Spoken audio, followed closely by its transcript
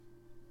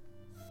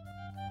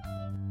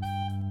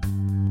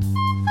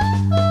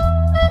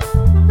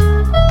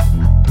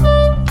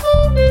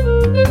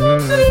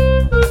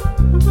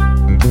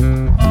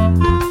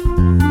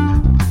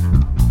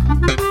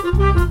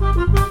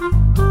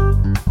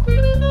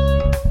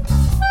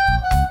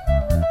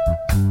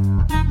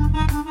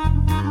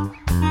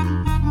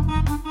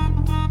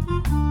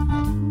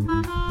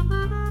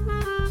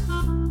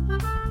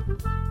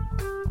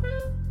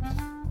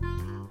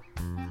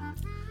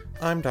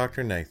I'm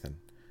Dr. Nathan,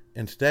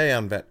 and today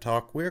on Vet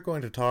Talk, we're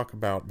going to talk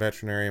about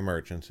veterinary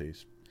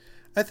emergencies.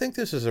 I think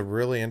this is a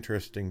really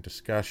interesting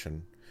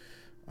discussion,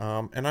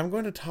 and I'm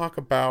going to talk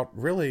about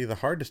really the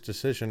hardest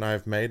decision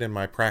I've made in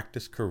my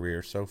practice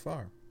career so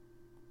far.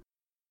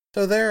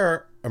 So there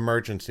are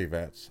emergency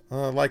vets,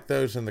 like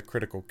those in the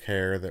critical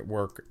care that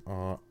work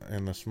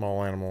in the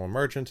small animal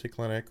emergency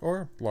clinic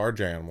or large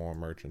animal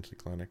emergency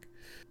clinic,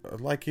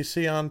 like you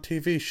see on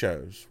TV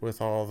shows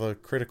with all the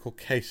critical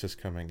cases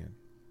coming in.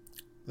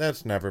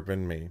 That's never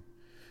been me.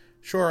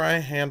 Sure, I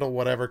handle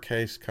whatever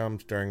case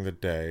comes during the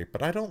day,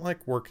 but I don't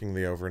like working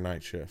the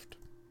overnight shift.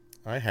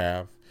 I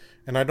have,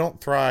 and I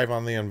don't thrive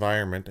on the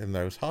environment in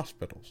those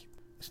hospitals.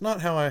 It's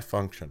not how I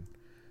function.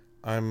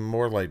 I'm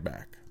more laid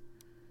back.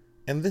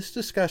 And this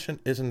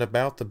discussion isn't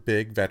about the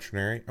big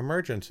veterinary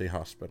emergency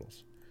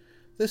hospitals.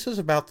 This is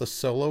about the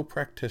solo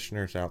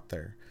practitioners out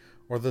there,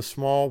 or the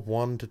small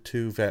 1 to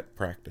 2 vet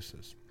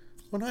practices.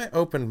 When I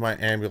opened my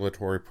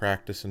ambulatory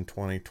practice in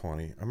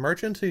 2020,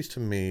 emergencies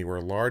to me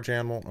were large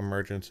animal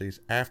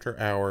emergencies after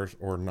hours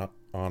or not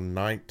on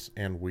nights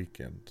and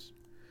weekends.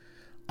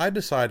 I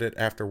decided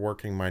after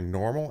working my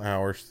normal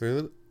hours through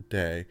the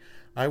day,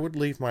 I would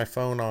leave my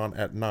phone on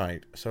at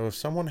night, so if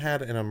someone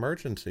had an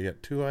emergency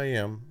at 2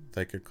 a.m.,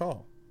 they could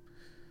call.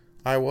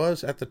 I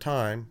was, at the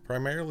time,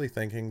 primarily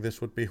thinking this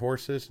would be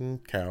horses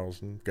and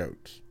cows and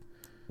goats.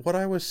 What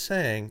I was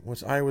saying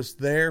was I was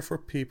there for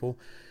people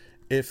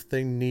if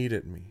they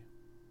needed me.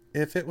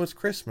 If it was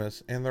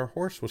Christmas and their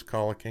horse was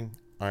colicking,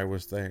 I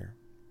was there.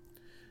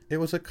 It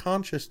was a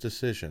conscious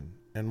decision,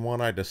 and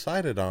one I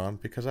decided on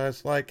because I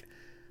was like,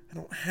 I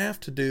don't have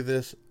to do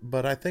this,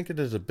 but I think it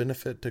is a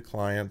benefit to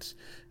clients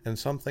and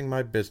something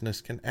my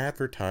business can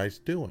advertise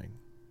doing.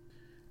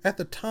 At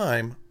the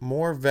time,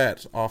 more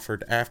vets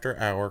offered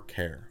after-hour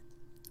care.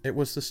 It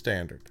was the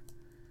standard.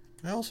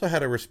 I also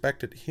had a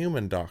respected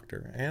human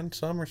doctor, and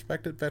some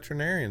respected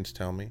veterinarians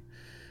tell me,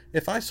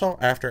 if I saw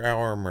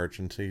after-hour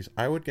emergencies,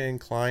 I would gain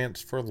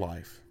clients for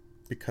life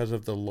because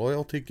of the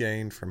loyalty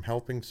gained from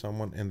helping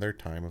someone in their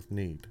time of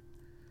need.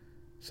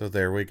 So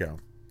there we go.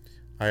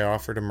 I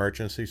offered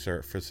emergency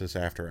services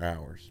after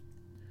hours.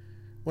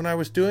 When I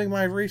was doing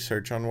my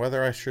research on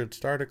whether I should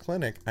start a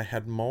clinic, I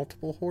had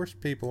multiple horse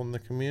people in the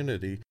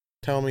community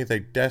tell me they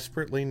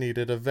desperately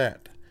needed a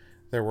vet.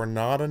 There were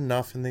not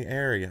enough in the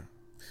area.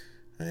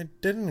 I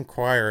didn't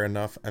inquire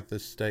enough at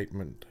this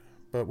statement,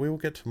 but we will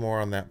get to more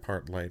on that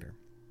part later.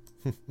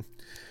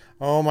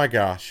 Oh my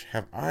gosh,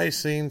 have I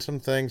seen some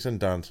things and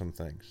done some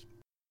things.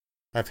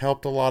 I've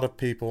helped a lot of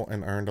people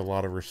and earned a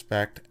lot of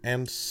respect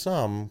and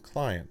some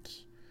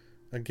clients.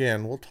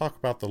 Again, we'll talk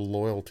about the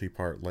loyalty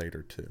part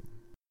later too.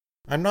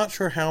 I'm not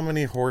sure how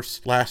many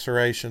horse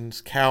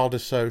lacerations, cow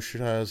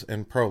dysocias,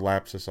 and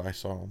prolapses I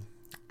saw.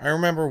 I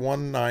remember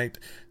one night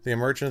the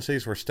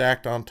emergencies were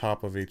stacked on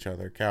top of each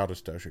other. Cow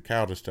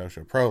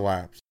dystocia,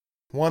 prolapse.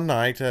 One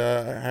night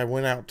I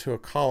went out to a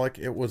colic.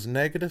 It was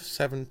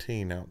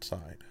 -17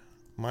 outside.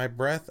 My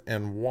breath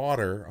and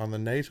water on the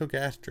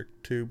nasogastric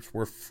tubes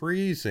were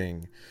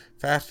freezing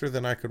faster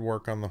than I could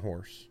work on the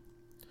horse.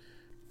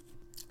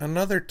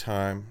 Another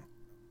time,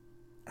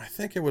 I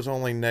think it was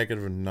only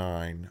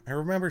 -9. I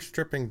remember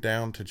stripping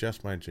down to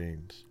just my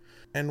jeans.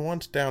 And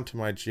once down to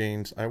my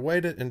jeans, I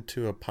waded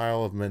into a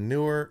pile of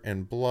manure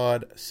and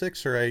blood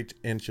 6 or 8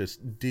 inches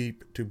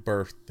deep to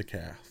birth the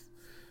calf.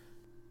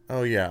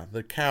 Oh yeah,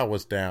 the cow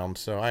was down,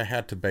 so I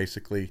had to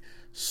basically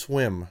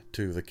swim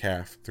to the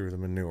calf through the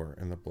manure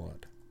and the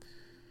blood.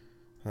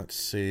 Let's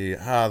see,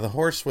 the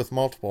horse with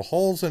multiple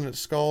holes in its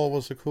skull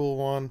was a cool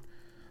one.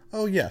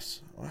 Oh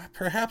yes,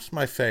 perhaps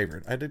my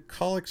favorite. I did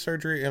colic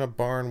surgery in a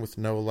barn with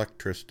no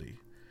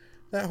electricity.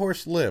 That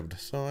horse lived,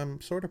 so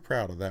I'm sort of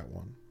proud of that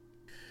one.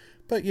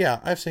 But yeah,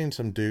 I've seen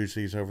some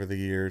doozies over the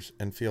years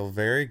and feel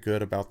very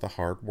good about the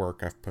hard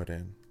work I've put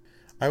in.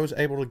 I was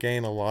able to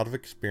gain a lot of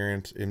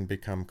experience and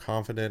become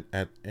confident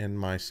in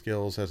my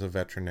skills as a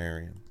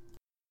veterinarian.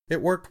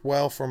 It worked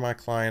well for my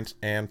clients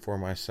and for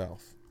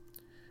myself.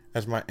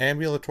 As my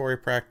ambulatory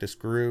practice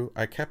grew,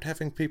 I kept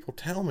having people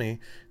tell me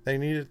they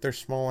needed their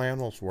small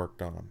animals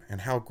worked on,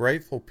 and how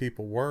grateful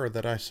people were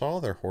that I saw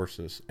their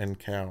horses and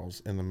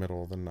cows in the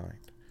middle of the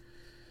night.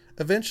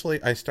 Eventually,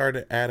 I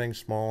started adding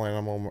small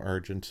animal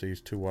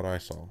emergencies to what I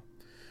saw,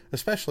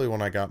 especially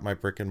when I got my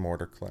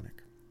brick-and-mortar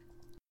clinic.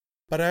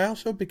 But I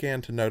also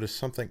began to notice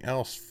something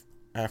else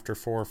after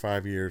 4 or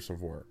 5 years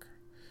of work.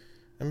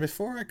 And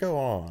before I go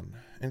on,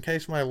 in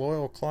case my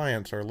loyal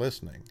clients are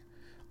listening,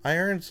 I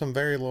earned some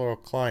very loyal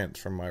clients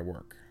from my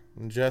work,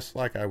 just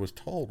like I was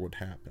told would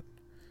happen.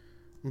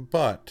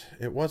 But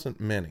it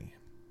wasn't many.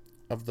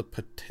 Of the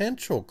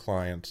potential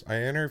clients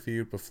I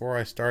interviewed before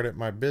I started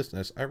my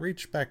business, I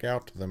reached back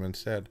out to them and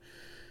said,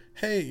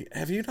 "Hey,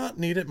 have you not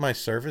needed my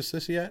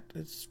services yet?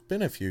 It's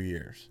been a few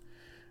years."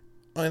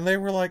 And they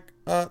were like,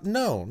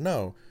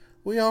 no,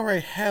 we already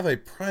have a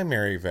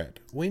primary vet.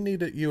 We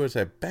needed you as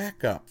a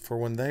backup for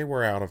when they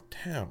were out of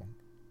town.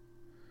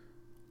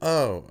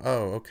 Oh,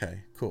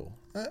 okay, cool.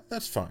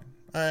 That's fine.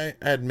 I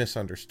had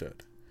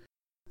misunderstood.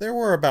 There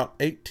were about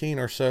 18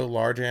 or so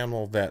large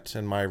animal vets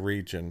in my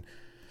region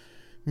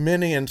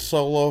many in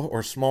solo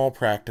or small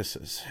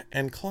practices,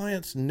 and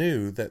clients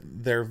knew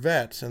that their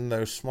vets in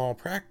those small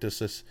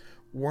practices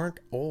weren't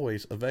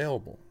always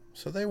available.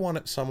 So they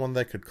wanted someone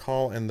they could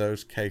call in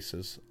those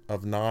cases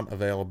of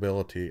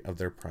non-availability of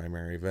their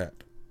primary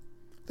vet.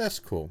 That's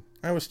cool.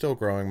 I was still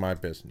growing my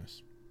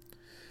business.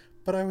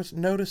 But I was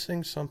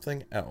noticing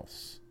something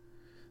else.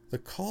 The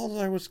calls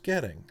I was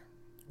getting.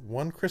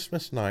 One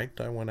Christmas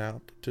night, I went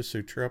out to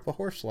suture up a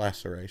horse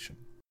laceration.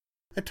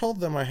 I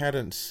told them I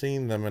hadn't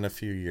seen them in a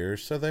few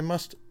years, so they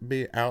must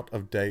be out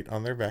of date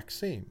on their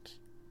vaccines.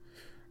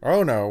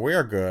 "Oh no, we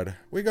are good.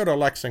 We go to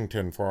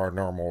Lexington for our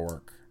normal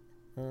work."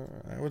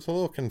 I was a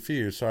little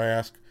confused, so I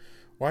asked,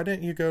 "Why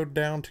didn't you go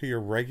down to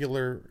your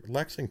regular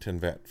Lexington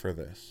vet for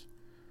this?"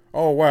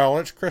 "Oh, well,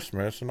 it's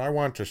Christmas, and I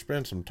want to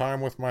spend some time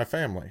with my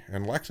family,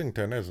 and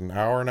Lexington is an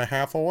hour and a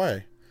half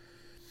away.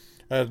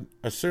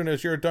 As soon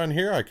as you're done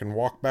here, I can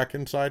walk back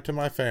inside to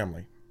my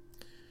family."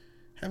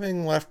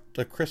 Having left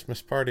a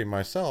Christmas party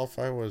myself,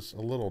 I was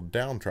a little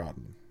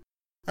downtrodden.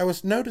 I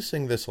was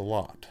noticing this a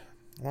lot.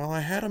 While I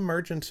had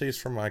emergencies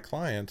for my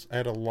clients, I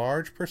had a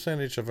large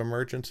percentage of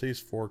emergencies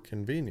for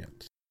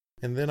convenience,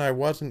 and then I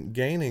wasn't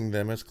gaining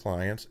them as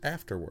clients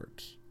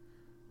afterwards.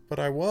 But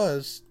I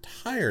was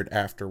tired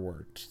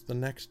afterwards the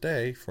next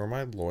day for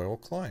my loyal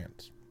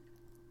clients.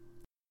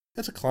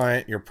 As a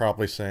client, you're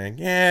probably saying,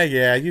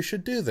 yeah, you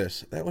should do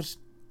this.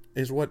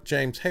 Is what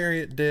James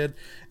Herriot did,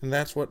 and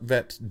that's what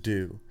vets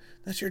do.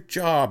 That's your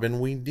job, and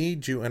we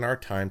need you in our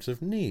times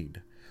of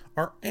need.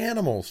 Our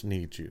animals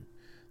need you.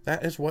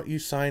 That is what you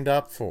signed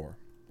up for.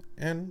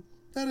 And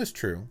that is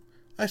true.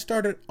 I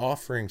started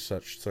offering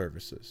such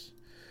services.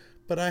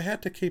 But I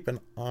had to keep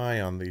an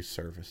eye on these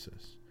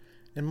services.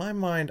 In my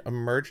mind,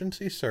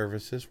 emergency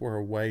services were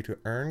a way to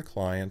earn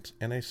clients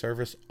and a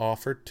service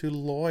offered to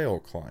loyal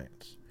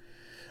clients.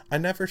 I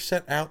never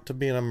set out to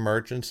be an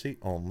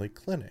emergency-only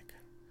clinic.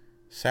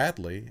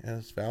 Sadly,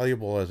 as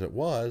valuable as it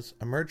was,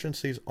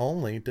 emergencies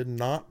only did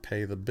not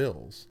pay the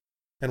bills.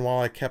 And while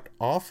I kept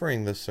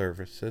offering the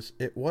services,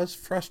 it was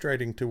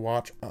frustrating to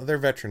watch other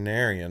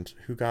veterinarians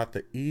who got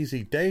the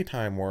easy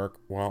daytime work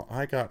while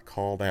I got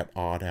called at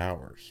odd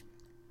hours.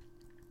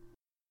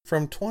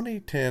 From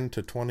 2010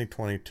 to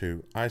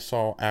 2022, I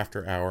saw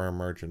after-hour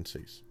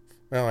emergencies.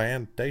 Well,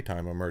 and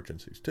daytime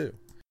emergencies, too.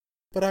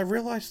 But I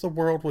realized the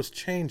world was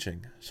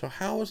changing, so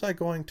how was I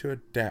going to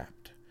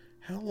adapt?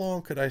 How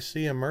long could I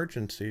see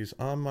emergencies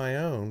on my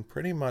own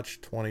pretty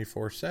much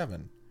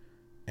 24/7?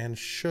 And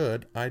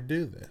should I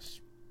do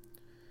this?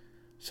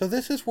 So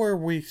this is where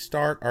we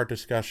start our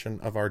discussion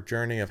of our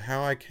journey of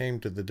how I came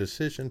to the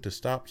decision to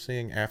stop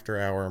seeing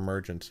after-hour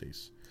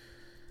emergencies.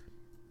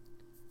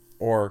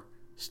 Or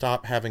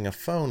stop having a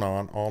phone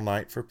on all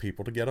night for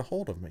people to get a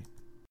hold of me.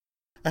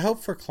 I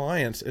hope for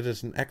clients it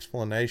is an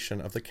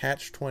explanation of the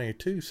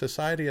catch-22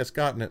 society has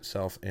gotten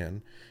itself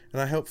in, and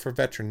I hope for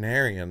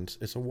veterinarians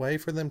it's a way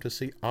for them to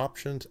see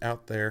options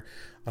out there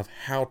of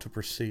how to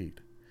proceed.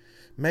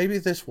 Maybe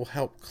this will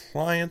help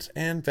clients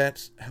and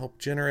vets help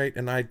generate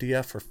an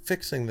idea for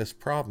fixing this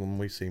problem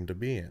we seem to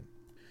be in.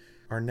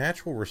 Our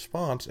natural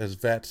response as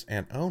vets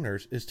and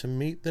owners is to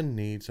meet the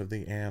needs of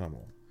the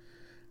animal.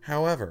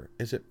 However,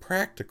 is it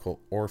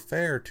practical or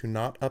fair to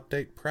not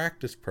update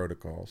practice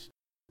protocols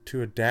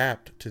to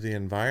adapt to the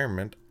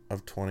environment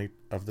of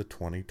the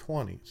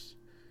 2020s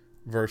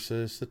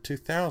versus the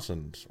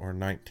 2000s or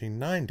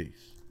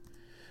 1990s?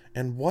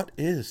 And what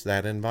is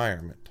that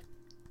environment?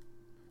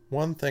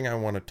 One thing I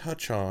want to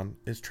touch on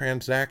is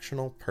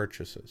transactional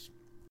purchases.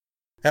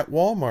 At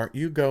Walmart,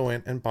 you go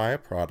in and buy a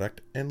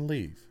product and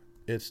leave.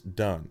 It's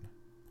done.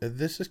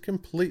 This is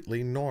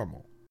completely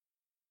normal.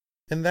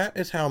 And that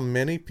is how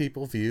many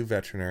people view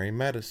veterinary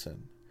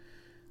medicine.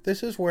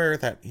 This is where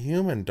that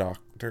human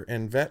doctor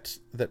and vets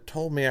that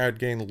told me I would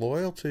gain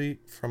loyalty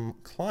from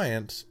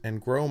clients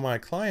and grow my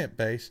client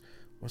base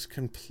was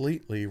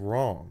completely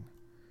wrong.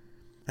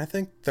 I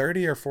think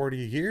 30 or 40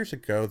 years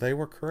ago they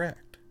were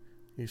correct.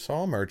 You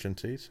saw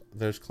emergencies,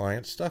 those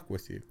clients stuck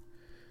with you.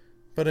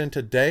 But in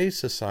today's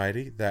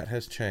society, that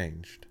has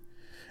changed.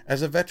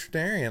 As a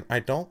veterinarian, I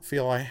don't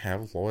feel I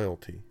have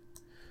loyalty.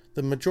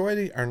 The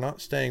majority are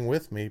not staying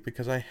with me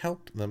because I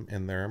helped them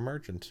in their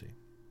emergency.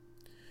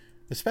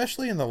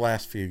 Especially in the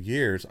last few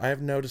years, I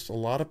have noticed a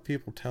lot of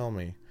people tell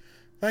me,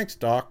 "Thanks,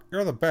 Doc,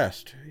 you're the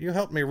best. You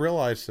helped me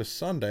realize this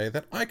Sunday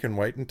that I can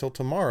wait until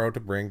tomorrow to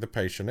bring the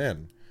patient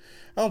in.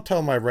 I'll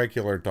tell my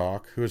regular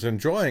doc, who is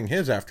enjoying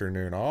his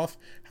afternoon off,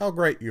 how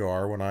great you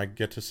are when I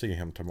get to see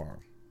him tomorrow."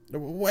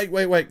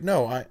 Wait,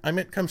 no, I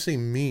meant come see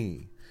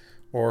me.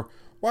 Or,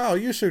 "Wow,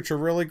 you suture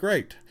really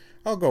great.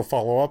 I'll go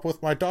follow up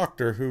with my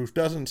doctor who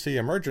doesn't see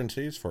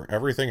emergencies for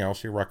everything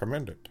else you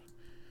recommended."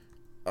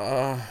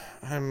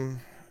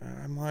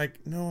 I'm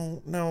like,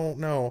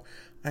 no,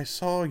 I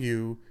saw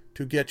you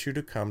to get you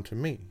to come to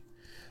me.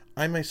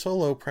 I'm a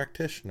solo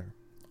practitioner.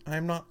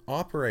 I'm not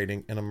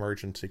operating an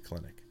emergency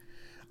clinic.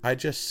 I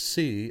just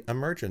see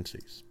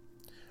emergencies.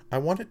 I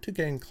wanted to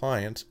gain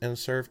clients and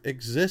serve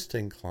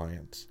existing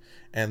clients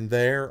and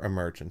their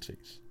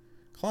emergencies.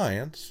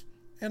 Clients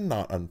and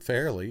not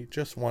unfairly,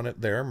 just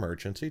wanted their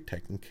emergency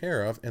taken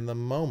care of in the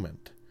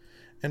moment,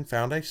 and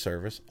found a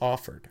service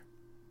offered.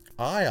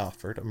 I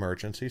offered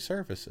emergency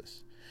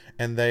services,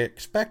 and they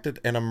expected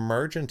an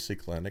emergency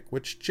clinic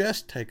which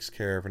just takes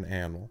care of an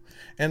animal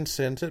and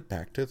sends it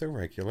back to the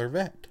regular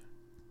vet,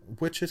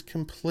 which is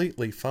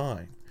completely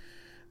fine.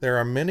 There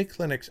are many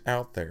clinics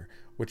out there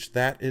which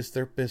that is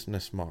their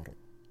business model.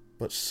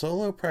 But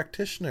solo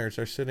practitioners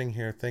are sitting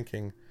here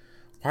thinking,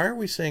 why are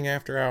we seeing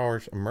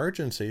after-hours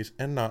emergencies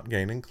and not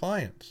gaining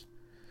clients,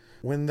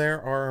 when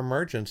there are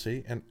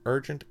emergency and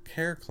urgent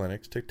care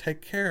clinics to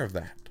take care of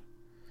that?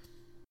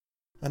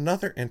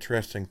 Another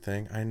interesting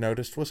thing I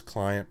noticed was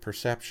client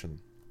perception.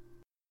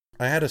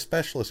 I had a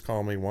specialist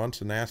call me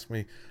once and ask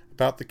me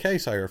about the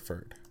case I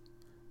referred.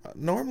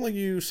 Normally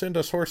you send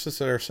us horses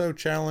that are so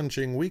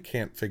challenging we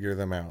can't figure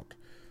them out.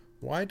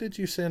 Why did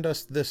you send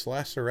us this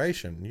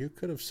laceration? You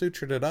could have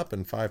sutured it up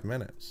in 5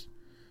 minutes.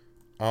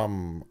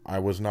 I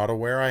was not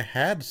aware I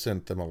had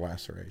sent them a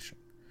laceration.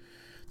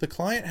 The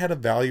client had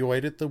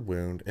evaluated the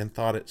wound and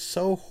thought it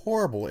so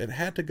horrible it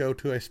had to go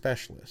to a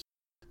specialist.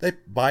 They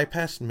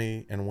bypassed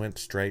me and went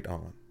straight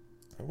on,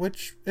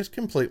 which is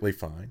completely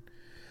fine.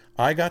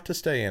 I got to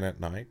stay in at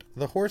night,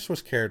 the horse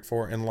was cared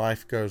for, and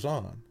life goes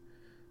on.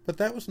 But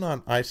that was not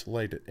an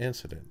isolated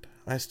incident.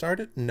 I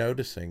started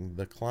noticing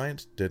the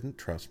clients didn't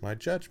trust my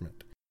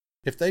judgment.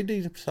 If they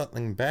deemed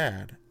something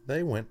bad,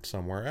 they went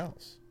somewhere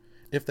else.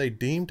 If they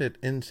deemed it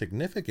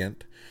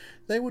insignificant,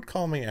 they would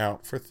call me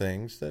out for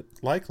things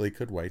that likely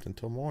could wait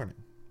until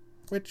morning.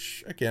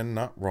 Which, again,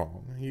 not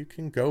wrong. You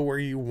can go where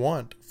you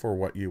want for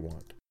what you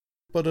want.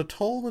 But a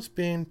toll was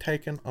being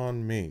taken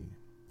on me.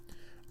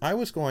 I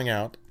was going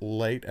out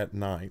late at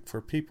night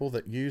for people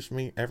that use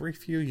me every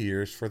few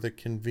years for the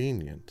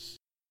convenience,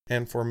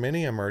 and for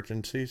many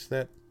emergencies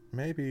that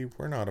maybe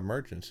were not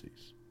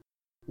emergencies.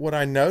 What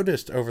I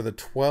noticed over the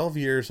 12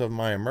 years of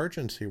my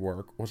emergency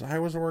work was I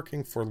was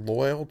working for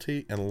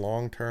loyalty and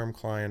long-term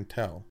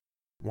clientele,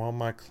 while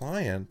my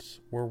clients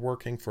were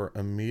working for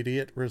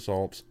immediate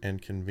results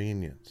and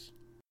convenience.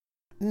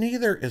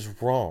 Neither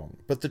is wrong,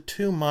 but the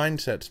two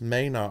mindsets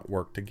may not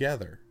work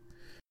together.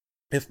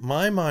 If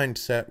my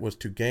mindset was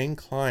to gain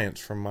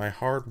clients from my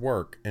hard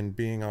work and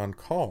being on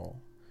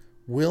call,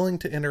 willing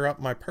to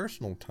interrupt my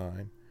personal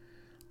time,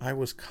 I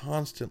was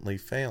constantly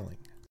failing.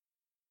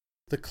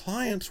 The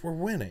clients were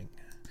winning.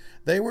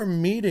 They were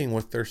meeting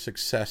with their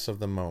success of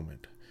the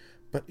moment.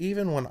 But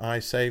even when I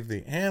saved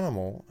the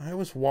animal, I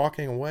was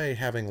walking away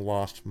having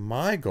lost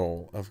my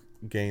goal of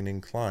gaining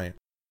clients.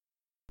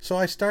 So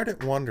I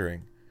started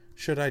wondering,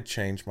 should I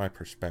change my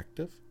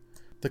perspective?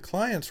 The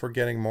clients were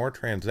getting more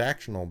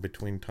transactional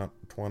between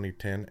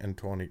 2010 and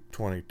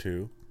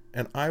 2022,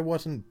 and I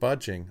wasn't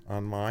budging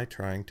on my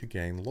trying to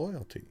gain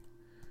loyalty.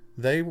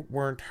 They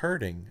weren't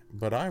hurting,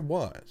 but I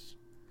was.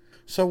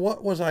 So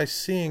what was I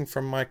seeing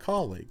from my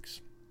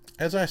colleagues?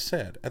 As I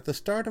said, at the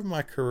start of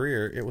my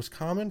career, it was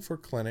common for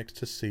clinics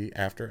to see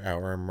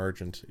after-hour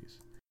emergencies.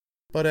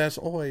 But as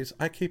always,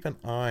 I keep an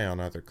eye on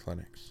other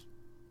clinics.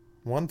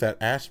 One vet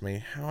asked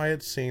me how I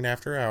had seen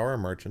after-hour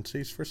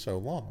emergencies for so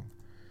long.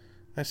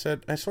 I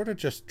said I sort of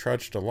just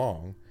trudged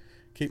along,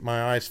 keep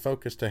my eyes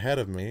focused ahead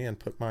of me, and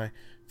put my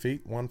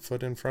feet 1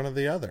 foot in front of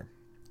the other.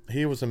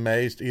 He was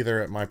amazed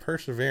either at my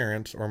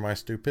perseverance or my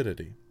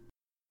stupidity.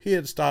 He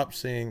had stopped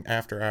seeing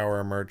after-hour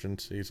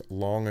emergencies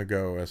long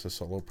ago as a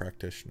solo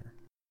practitioner.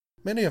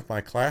 Many of my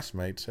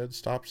classmates had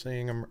stopped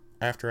seeing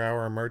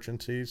after-hour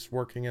emergencies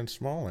working in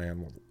small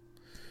animals,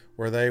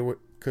 where they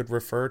could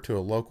refer to a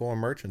local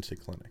emergency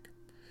clinic.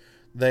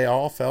 They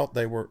all felt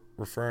they were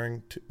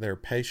referring to their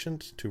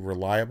patients to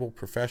reliable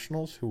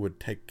professionals who would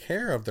take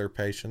care of their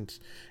patients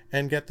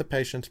and get the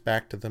patients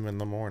back to them in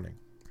the morning.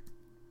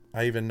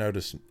 I even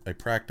noticed a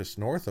practice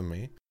north of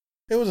me.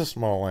 It was a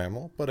small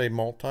animal, but a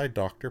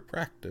multi-doctor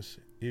practice,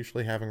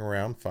 usually having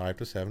around 5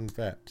 to 7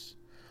 vets,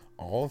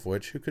 all of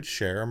which who could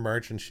share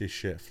emergency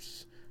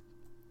shifts,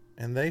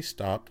 and they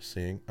stopped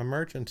seeing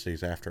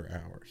emergencies after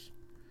hours.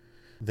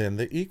 Then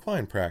the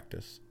equine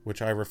practice,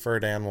 which I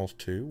referred animals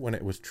to when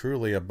it was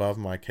truly above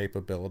my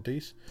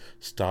capabilities,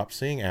 stopped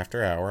seeing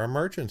after-hour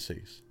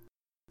emergencies.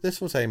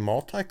 This was a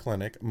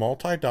multi-clinic,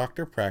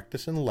 multi-doctor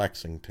practice in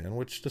Lexington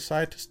which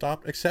decided to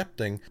stop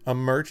accepting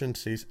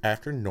emergencies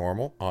after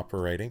normal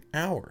operating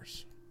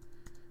hours.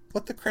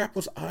 What the crap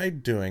was I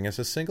doing as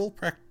a single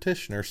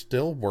practitioner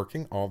still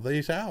working all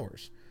these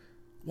hours?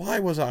 Why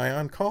was I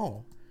on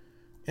call?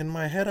 In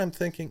my head I'm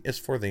thinking it's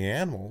for the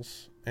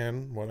animals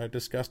and what I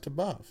discussed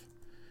above.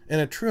 In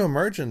a true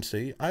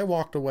emergency, I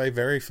walked away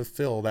very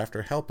fulfilled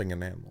after helping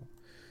an animal,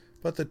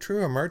 but the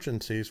true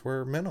emergencies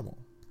were minimal.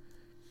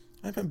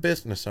 I'm a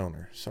business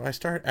owner, so I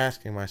started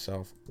asking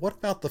myself, what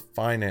about the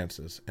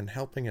finances and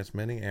helping as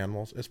many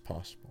animals as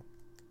possible?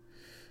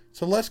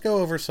 So let's go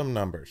over some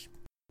numbers.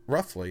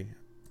 Roughly,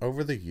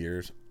 over the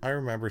years, I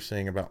remember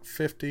seeing about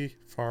 50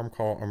 farm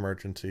call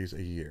emergencies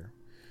a year.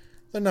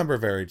 The number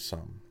varied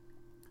some.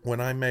 When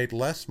I made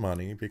less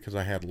money because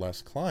I had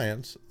less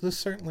clients, this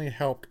certainly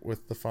helped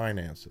with the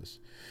finances.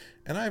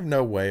 And I have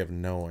no way of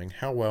knowing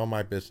how well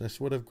my business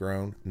would have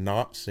grown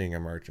not seeing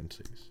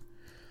emergencies.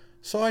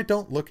 So I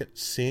don't look at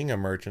seeing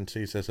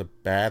emergencies as a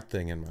bad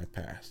thing in my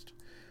past.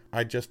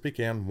 I just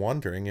began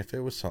wondering if it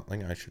was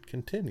something I should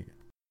continue.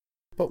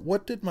 But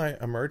what did my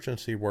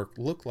emergency work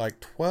look like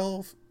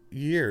 12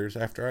 years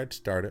after I'd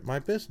started my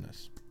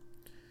business?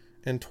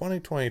 In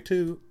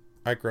 2022,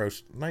 I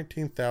grossed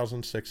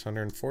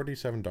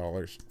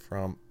 $19,647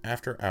 from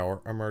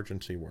after-hour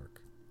emergency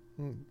work,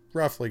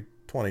 roughly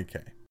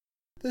 $20K.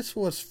 This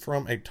was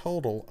from a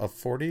total of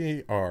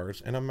 48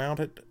 hours and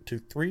amounted to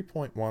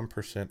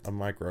 3.1% of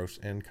my gross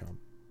income.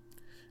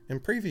 In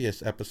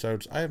previous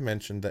episodes, I have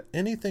mentioned that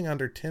anything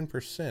under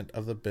 10%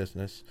 of the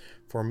business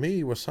for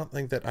me was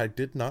something that I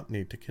did not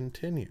need to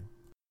continue.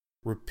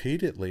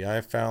 Repeatedly, I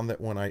have found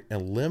that when I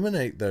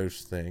eliminate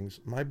those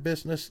things, my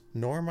business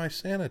nor my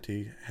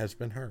sanity has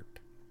been hurt.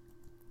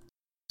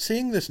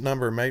 Seeing this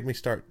number made me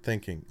start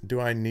thinking, do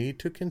I need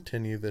to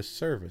continue this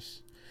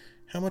service?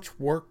 How much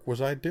work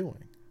was I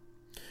doing?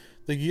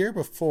 The year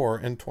before,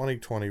 in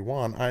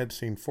 2021, I had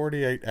seen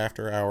 48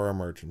 after-hour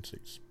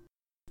emergencies.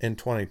 In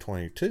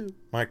 2022,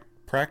 my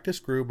practice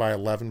grew by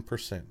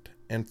 11%,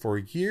 and for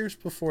years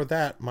before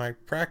that, my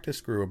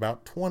practice grew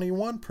about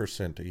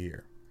 21% a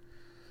year.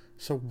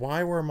 So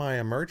why were my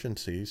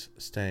emergencies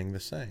staying the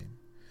same?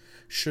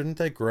 Shouldn't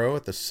they grow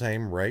at the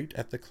same rate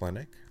at the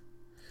clinic?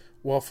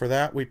 Well, for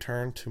that, we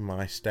turned to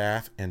my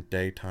staff and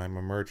daytime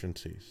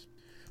emergencies.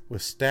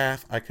 With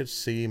staff, I could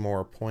see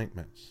more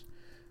appointments.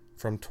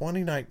 From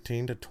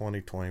 2019 to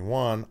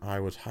 2021, I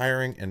was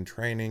hiring and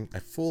training a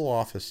full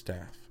office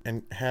staff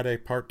and had a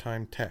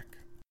part-time tech.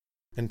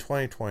 In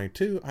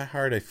 2022, I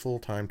hired a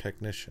full-time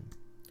technician.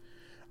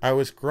 I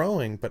was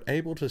growing but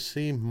able to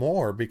see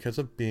more because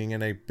of being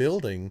in a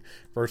building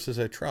versus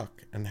a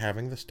truck and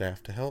having the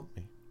staff to help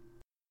me.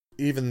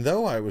 Even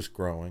though I was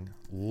growing,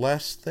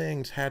 less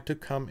things had to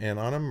come in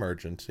on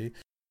emergency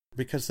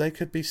because they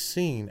could be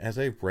seen as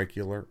a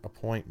regular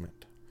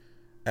appointment.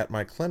 At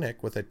my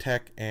clinic with a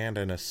tech and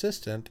an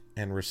assistant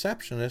and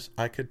receptionist,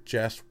 I could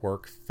just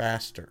work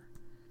faster.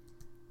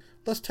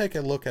 Let's take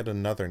a look at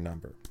another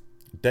number.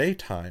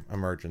 Daytime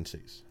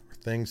emergencies, or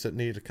things that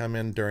need to come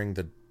in during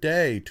the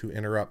day to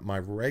interrupt my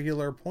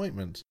regular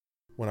appointments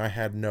when I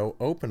had no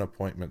open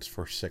appointments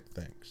for sick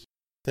things.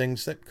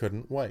 Things that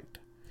couldn't wait.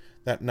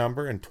 That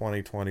number in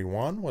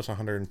 2021 was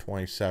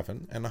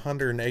 127 and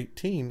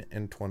 118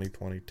 in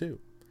 2022.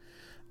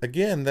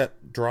 Again,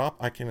 that drop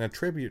I can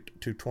attribute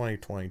to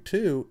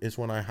 2022 is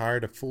when I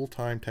hired a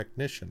full-time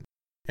technician,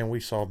 and we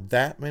saw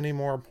that many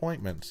more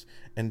appointments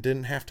and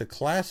didn't have to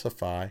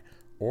classify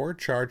or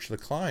charge the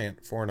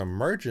client for an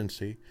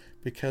emergency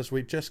because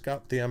we just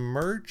got the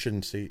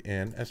emergency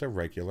in as a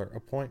regular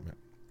appointment.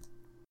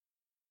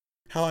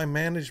 How I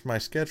managed my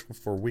schedule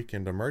for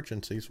weekend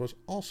emergencies was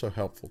also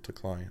helpful to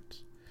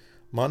clients.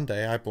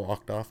 Monday, I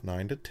blocked off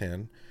 9 to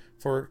 10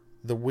 for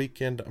the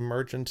weekend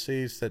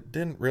emergencies that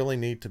didn't really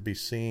need to be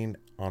seen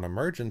on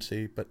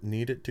emergency but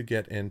needed to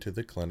get into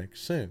the clinic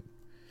soon.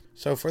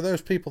 So for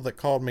those people that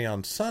called me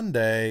on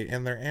Sunday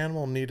and their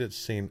animal needed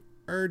seen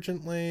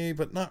urgently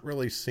but not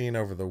really seen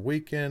over the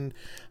weekend,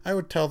 I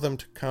would tell them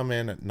to come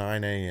in at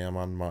 9 a.m.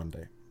 on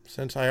Monday,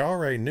 since I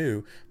already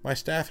knew my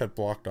staff had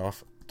blocked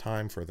off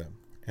time for them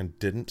and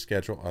didn't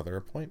schedule other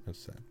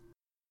appointments then.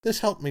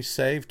 This helped me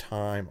save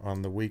time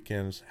on the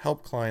weekends,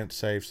 help clients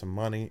save some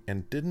money,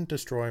 and didn't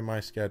destroy my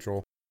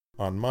schedule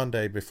on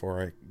Monday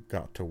before I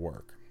got to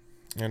work.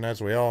 And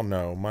as we all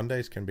know,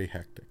 Mondays can be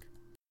hectic.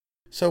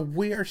 So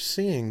we are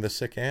seeing the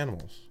sick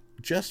animals,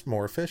 just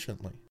more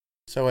efficiently.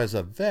 So as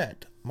a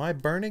vet, my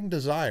burning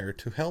desire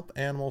to help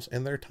animals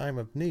in their time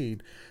of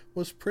need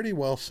was pretty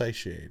well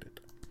satiated.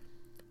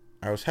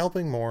 I was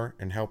helping more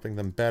and helping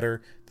them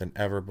better than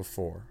ever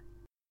before.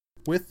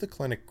 With the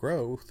clinic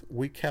growth,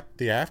 we kept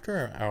the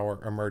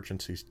after-hour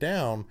emergencies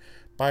down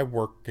by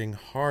working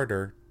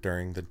harder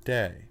during the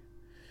day.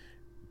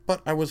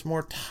 But I was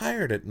more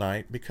tired at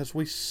night because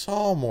we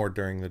saw more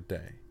during the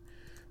day,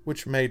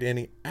 which made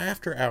any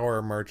after-hour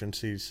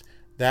emergencies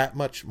that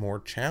much more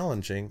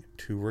challenging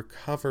to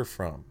recover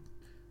from.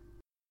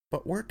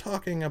 But we're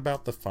talking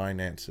about the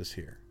finances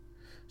here.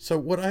 So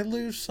would I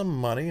lose some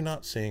money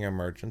not seeing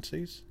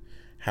emergencies?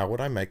 How would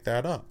I make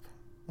that up?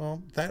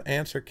 Well, that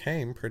answer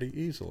came pretty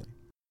easily.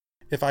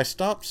 If I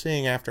stopped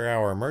seeing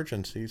after-hour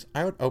emergencies,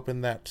 I would open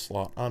that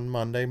slot on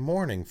Monday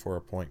morning for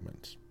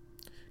appointments.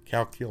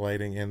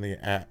 Calculating in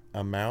the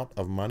amount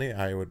of money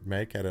I would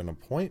make at an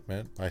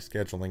appointment by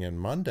scheduling in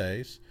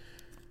Mondays,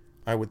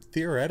 I would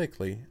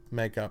theoretically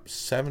make up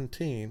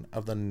 17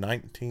 of the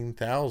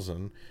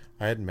 19,000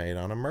 I had made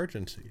on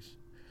emergencies.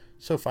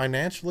 So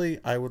financially,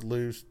 I would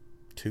lose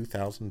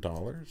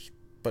 $2,000,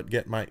 but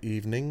get my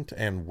evenings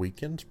and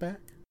weekends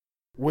back,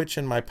 which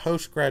in my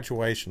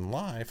post-graduation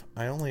life,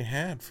 I only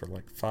had for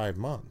like 5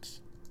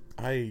 months.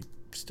 I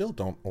still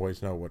don't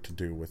always know what to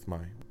do with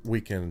my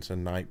weekends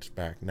and nights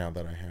back now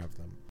that I have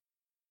them.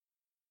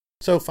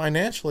 So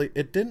financially,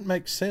 it didn't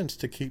make sense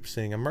to keep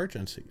seeing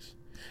emergencies.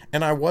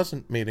 and I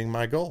wasn't meeting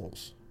my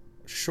goals.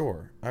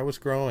 Sure, I was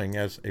growing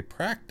as a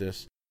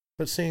practice,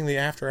 but seeing the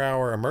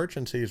after-hour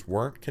emergencies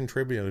weren't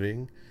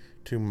contributing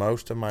to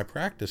most of my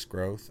practice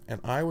growth,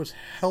 and I was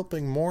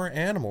helping more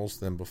animals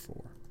than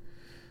before.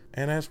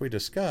 And as we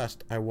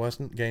discussed, I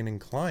wasn't gaining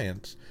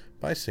clients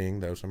by seeing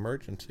those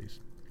emergencies.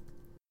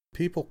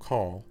 People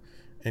call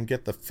and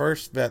get the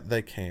first vet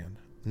they can,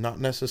 not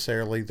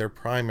necessarily their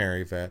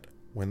primary vet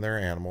when their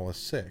animal is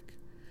sick.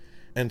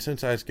 And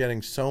since I was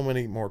getting so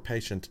many more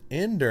patients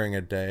in during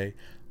a day,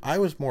 I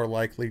was more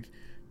likely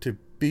to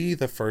be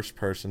the first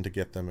person to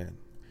get them in.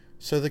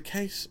 So the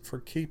case for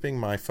keeping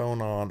my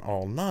phone on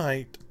all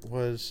night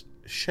was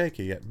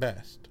shaky at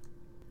best.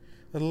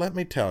 But let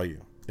me tell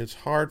you, it's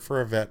hard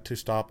for a vet to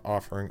stop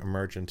offering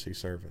emergency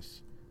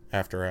service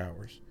after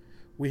hours.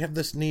 We have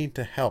this need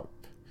to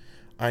help.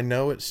 I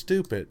know it's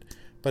stupid,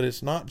 but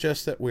it's not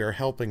just that we are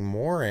helping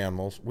more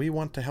animals, we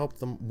want to help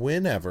them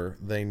whenever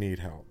they need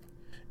help.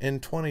 In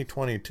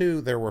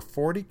 2022, there were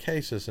 40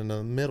 cases in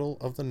the middle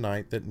of the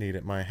night that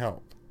needed my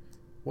help.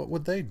 What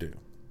would they do?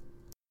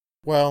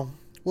 Well,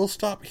 we'll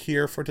stop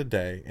here for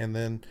today, and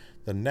then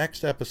the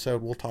next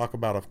episode we'll talk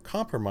about a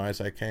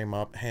compromise I came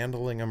up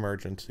handling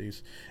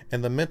emergencies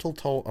and the mental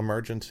toll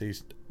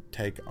emergencies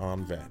take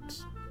on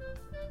vets.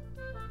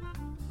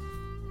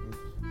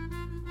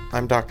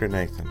 I'm Dr.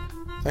 Nathan.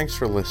 Thanks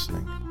for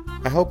listening.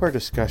 I hope our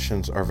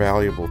discussions are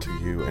valuable to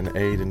you and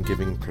aid in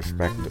giving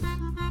perspective.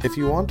 If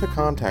you want to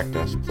contact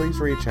us, please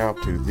reach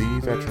out to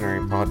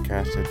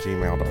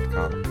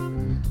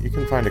theveterinarianpodcast@gmail.com. You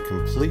can find a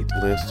complete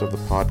list of the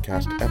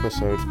podcast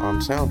episodes on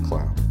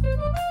SoundCloud.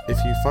 If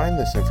you find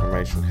this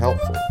information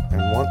helpful and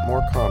want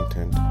more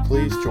content,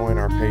 please join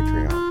our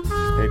Patreon,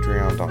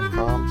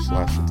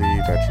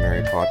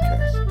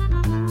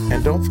 patreon.com/theveterinarianpodcast.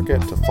 And don't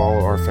forget to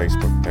follow our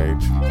Facebook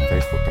page,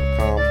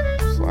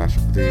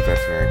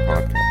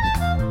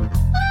 facebook.com/theveterinarianpodcast.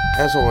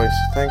 As always,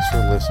 thanks for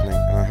listening,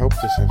 and I hope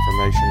this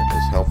information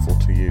is helpful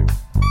to you.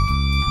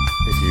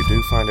 If you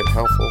do find it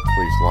helpful,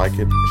 please like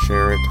it,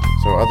 share it,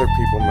 so other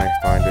people may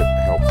find it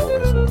helpful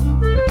as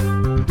well.